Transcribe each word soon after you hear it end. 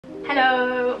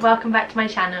Hello, welcome back to my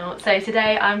channel. So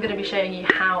today I'm going to be showing you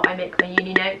how I make my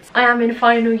uni notes. I am in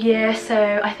final year,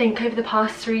 so I think over the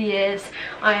past 3 years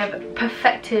I have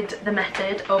perfected the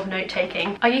method of note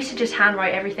taking. I used to just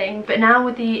handwrite everything, but now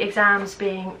with the exams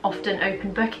being often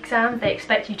open book exams, they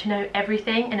expect you to know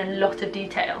everything in a lot of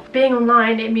detail. Being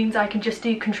online, it means I can just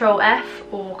do Control F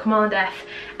or Command F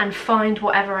and find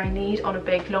whatever I need on a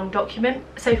big long document.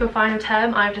 So for final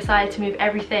term, I've decided to move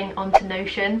everything onto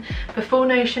Notion. Before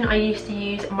Notion, I used to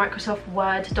use Microsoft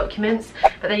Word documents,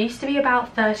 but they used to be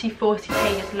about 30-40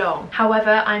 pages long.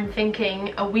 However, I'm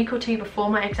thinking a week or two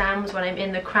before my exams, when I'm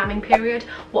in the cramming period,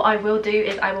 what I will do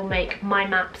is I will make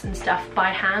mind maps and stuff by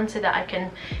hand so that I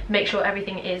can make sure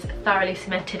everything is thoroughly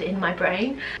cemented in my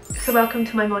brain. So welcome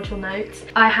to my module notes.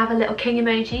 I have a little king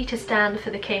emoji to stand for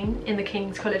the king in the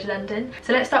King's College London.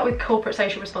 So let's start with corporate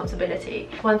social responsibility.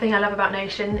 One thing I love about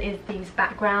Notion is these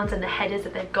backgrounds and the headers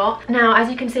that they've got. Now, as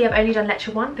you can see, I've only done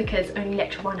lecture 1 because only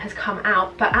lecture 1 has come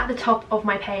out, but at the top of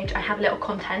my page I have little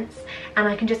contents and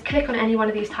I can just click on any one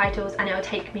of these titles and it will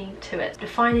take me to it.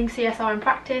 Defining CSR in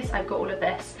practice, I've got all of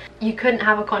this. You couldn't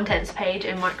have a contents page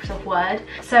in Microsoft Word.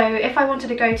 So if I wanted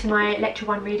to go to my lecture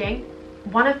 1 reading,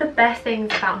 one of the best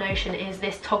things about Notion is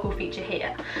this toggle feature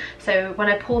here. So when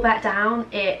I pull that down,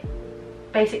 it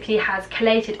basically has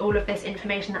collated all of this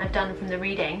information that I've done from the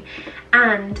reading,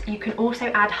 and you can also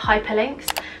add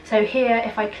hyperlinks. So here,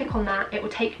 if I click on that, it will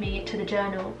take me to the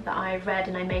journal that I read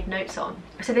and I made notes on.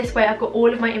 So this way I've got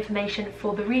all of my information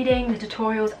for the reading, the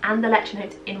tutorials and the lecture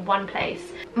notes in one place.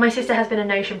 My sister has been a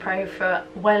Notion pro for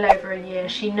well over a year.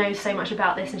 She knows so much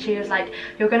about this and she was like,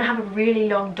 you're going to have a really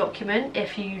long document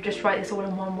if you just write this all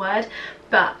in one word,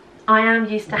 but I am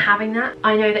used to having that.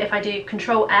 I know that if I do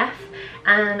Control F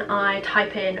and I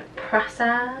type in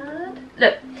Prasad,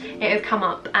 look, it has come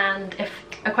up, and if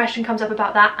a question comes up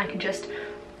about that, I can just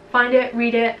find it,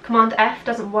 read it. Command F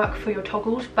doesn't work for your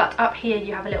toggles, but up here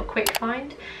you have a little quick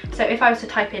find. So if I was to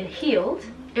type in healed,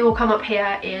 it will come up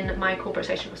here in my corporate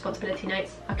social responsibility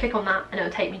notes. I'll click on that and it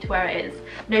will take me to where it is.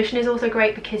 Notion is also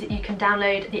great because you can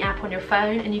download the app on your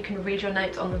phone and you can read your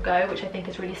notes on the go, which I think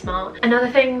is really smart. Another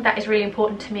thing that is really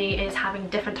important to me is having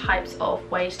different types of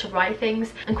ways to write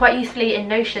things, and quite usefully in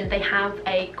Notion they have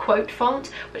a quote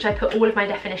font which I put all of my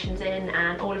definitions in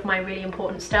and all of my really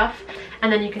important stuff, and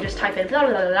then you can just type in blah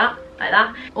blah blah blah like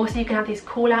that. Also, you can have these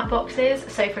call out boxes.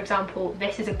 So for example,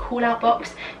 this is a call out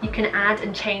box. You can add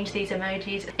and change these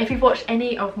emojis. If you've watched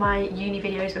any of my uni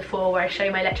videos before where I show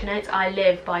my lecture notes, I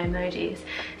live by emojis.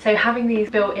 So having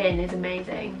these built in is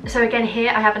amazing. So again,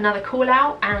 here I have another call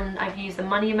out and I've used the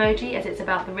money emoji as it's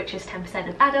about the richest 10%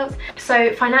 of adults.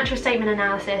 So financial statement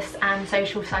analysis and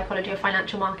social psychology of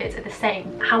financial markets are the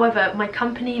same. However, my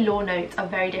company law notes are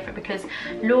very different because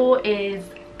law is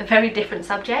a very different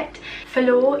subject. For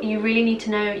law, you really need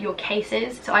to know your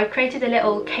cases. So I've created a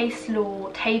little case law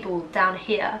table down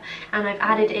here and I've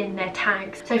added in their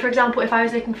tags. So for example, if I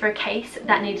was looking for a case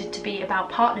that needed to be about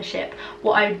partnership,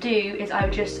 what I would do is I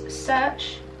would just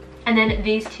search and then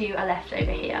these two are left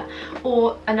over here.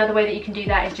 Or another way that you can do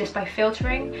that is just by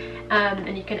filtering,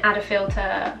 and you can add a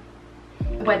filter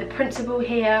where the principal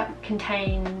here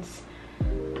contains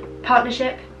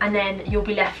partnership, and then you'll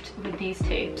be left with these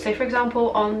two. So for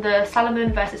example, on the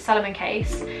Salomon versus Salomon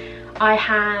case, I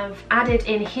have added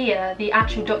in here the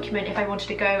actual document if I wanted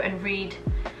to go and read.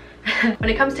 When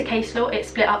it comes to case law, it's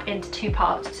split up into 2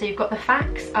 parts. So you've got the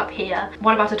facts up here.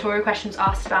 One of our tutorial questions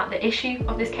asks about the issue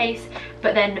of this case,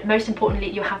 but then most importantly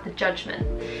you have the judgment.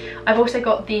 I've also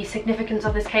got the significance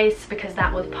of this case because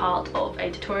that was part of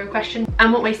a tutorial question.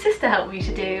 And what my sister helped me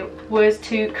to do was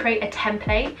to create a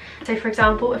template. So for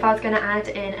example, if I was going to add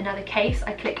in another case,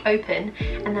 I click open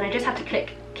and then I just have to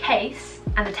click case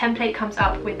and the template comes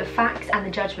up with the facts and the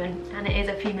judgment, and it is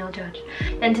a female judge.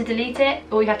 Then to delete it,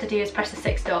 all you have to do is press the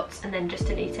 6 dots and then just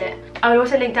delete it. I will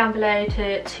also link down below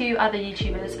to 2 other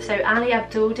YouTubers. So Ali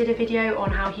Abdul did a video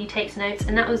on how he takes notes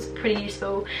and that was pretty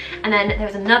useful, and then there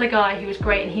was another guy who was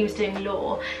great and he was doing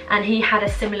law and he had a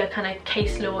similar kind of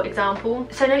case law example.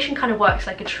 So Notion kind of works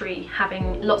like a tree,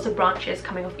 having lots of branches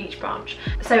coming off each branch.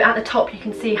 So at the top you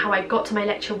can see how I got to my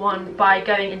lecture 1 by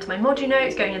going into my module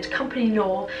notes, going into company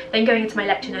law, then going into my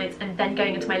lecture notes, and then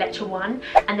going into my lecture 1,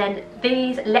 and then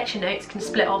these lecture notes can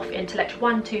split off into lecture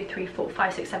 1, 2, 3, 4,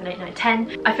 5, 6, 7, 8, 9,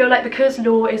 10. I feel like because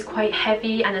law is quite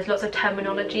heavy and there's lots of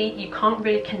terminology, you can't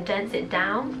really condense it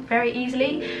down very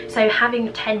easily, so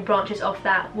having 10 branches off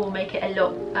that will make it a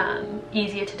lot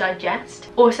easier to digest.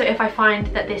 Also, if I find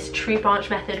that this tree branch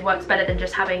method works better than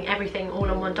just having everything all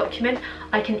on one document,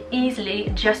 I can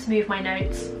easily just move my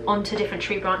notes onto different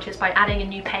tree branches by adding a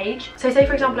new page. So say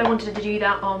for example I wanted to do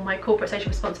that on my corporate corporate social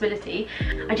responsibility,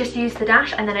 I just use the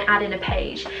dash and then I add in a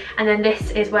page, and then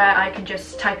this is where I can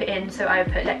just type it in. So I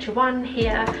put lecture 1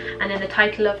 here and then the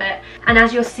title of it, and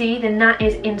as you'll see then that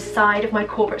is inside of my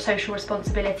corporate social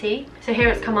responsibility. So here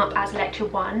it's come up as lecture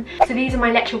 1. So these are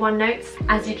my lecture 1 notes.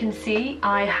 As you can see,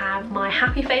 I have my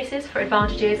happy faces for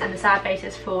advantages and the sad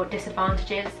faces for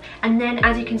disadvantages, and then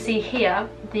as you can see here,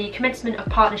 the commencement of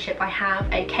partnership, I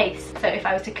have a case. So if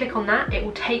I was to click on that, it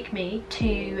will take me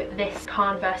to this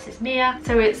Khan versus Mia.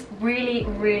 So it's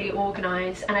really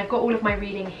organized, and I've got all of my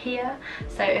reading here.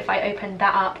 So if I open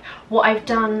that up, what I've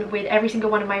done with every single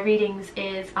one of my readings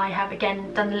is I have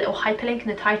again done a little hyperlink in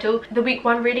the title. The week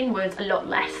 1 reading was a lot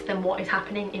less than what is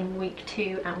happening in week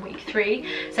 2 and week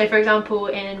 3. So for example,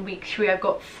 in week 3 I've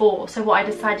got 4. So what I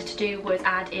decided to do was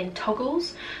add in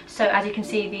toggles. So as you can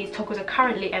see, these toggles are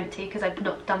currently empty because I've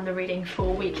not done the reading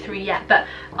for week 3 yet, but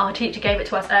our teacher gave it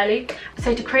to us early.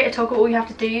 So to create a toggle, all you have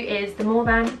to do is the more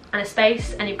than and a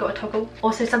space, and you've got a toggle.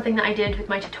 Also something that I did with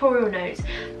my tutorial notes,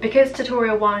 because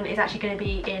tutorial 1 is actually going to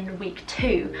be in week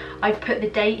 2, I've put the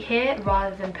date here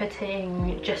rather than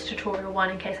putting just tutorial 1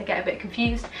 in case I get a bit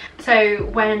confused. So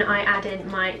when I add in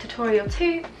my tutorial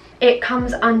 2, it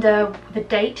comes under the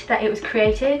date that it was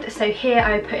created. So here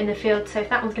I would put in the field, so if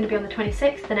that one's going to be on the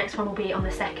 26th, the next one will be on the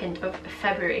 2nd of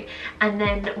February. And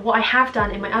then what I have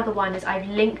done in my other one is I've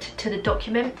linked to the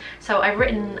document. So I've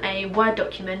written a Word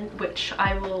document which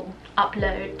I will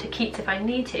upload to Keats if I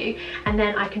need to, and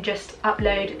then I can just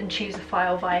upload and choose a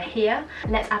file via here.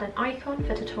 Let's add an icon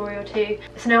for tutorial 2.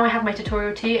 So now I have my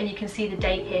tutorial 2, and you can see the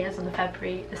date here is on the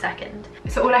February the 2nd.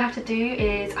 So all I have to do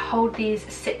is hold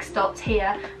these 6 dots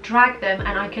here, drag them,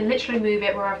 and I can literally move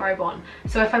it wherever I want.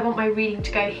 So if I want my reading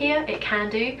to go here, it can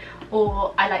do,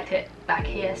 or I liked it back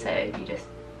here, so you just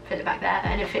fit it back there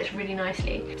and it fits really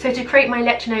nicely. So to create my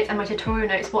lecture notes and my tutorial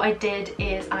notes, what I did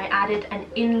is I added an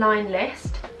inline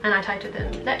list, and I titled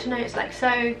them lecture notes like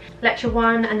so, lecture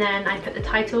 1, and then I put the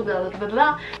title, blah blah blah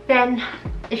blah. Then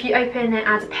if you open it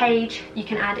as a page, you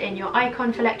can add in your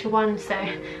icon for lecture 1, so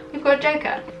we've got a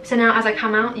joker. So now as I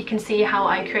come out, you can see how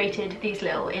I created these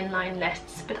little inline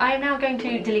lists, but I am now going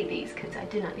to delete these because I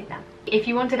do not need them. If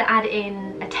you wanted to add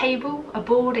in a table, a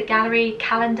board, a gallery,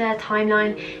 calendar,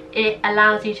 timeline, it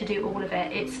allows you to do all of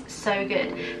it. It's so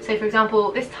good. So for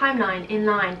example, this timeline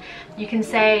inline, you can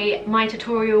say my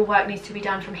tutorial work needs to be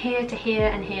done from here to here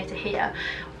and here to here.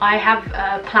 I have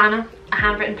a planner, a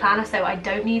handwritten planner, so I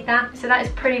don't need that. So that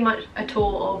is pretty much a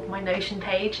tour of my Notion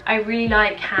page. I really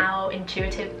like how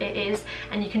intuitive it is,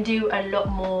 and you can do a lot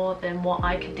more than what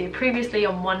I could do previously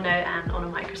on OneNote and on a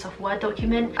Microsoft Word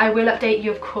document. I will update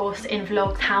you of course in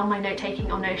vlogs how my note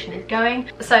taking on Notion is going.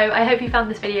 So I hope you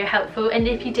found this video helpful, and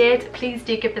if you did, please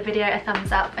do give the video a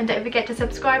thumbs up, and don't forget to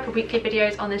subscribe for weekly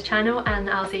videos on this channel, and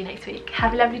I'll see you next week.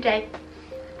 Have a lovely day.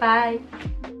 Bye.